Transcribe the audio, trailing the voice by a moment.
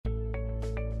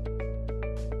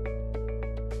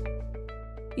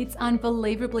It's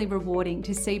unbelievably rewarding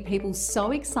to see people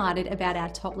so excited about our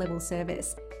top-level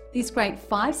service. This great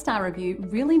 5-star review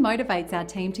really motivates our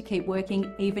team to keep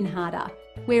working even harder.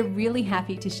 We're really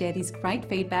happy to share this great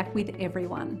feedback with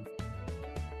everyone.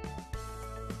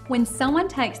 When someone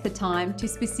takes the time to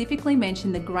specifically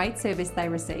mention the great service they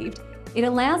received, it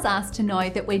allows us to know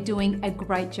that we're doing a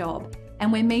great job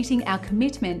and we're meeting our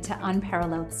commitment to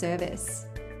unparalleled service.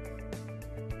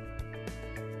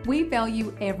 We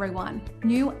value everyone,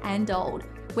 new and old.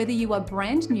 Whether you are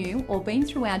brand new or been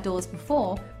through our doors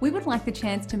before, we would like the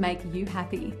chance to make you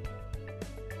happy.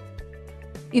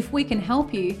 If we can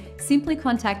help you, simply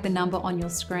contact the number on your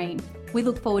screen. We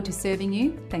look forward to serving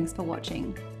you. Thanks for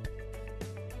watching.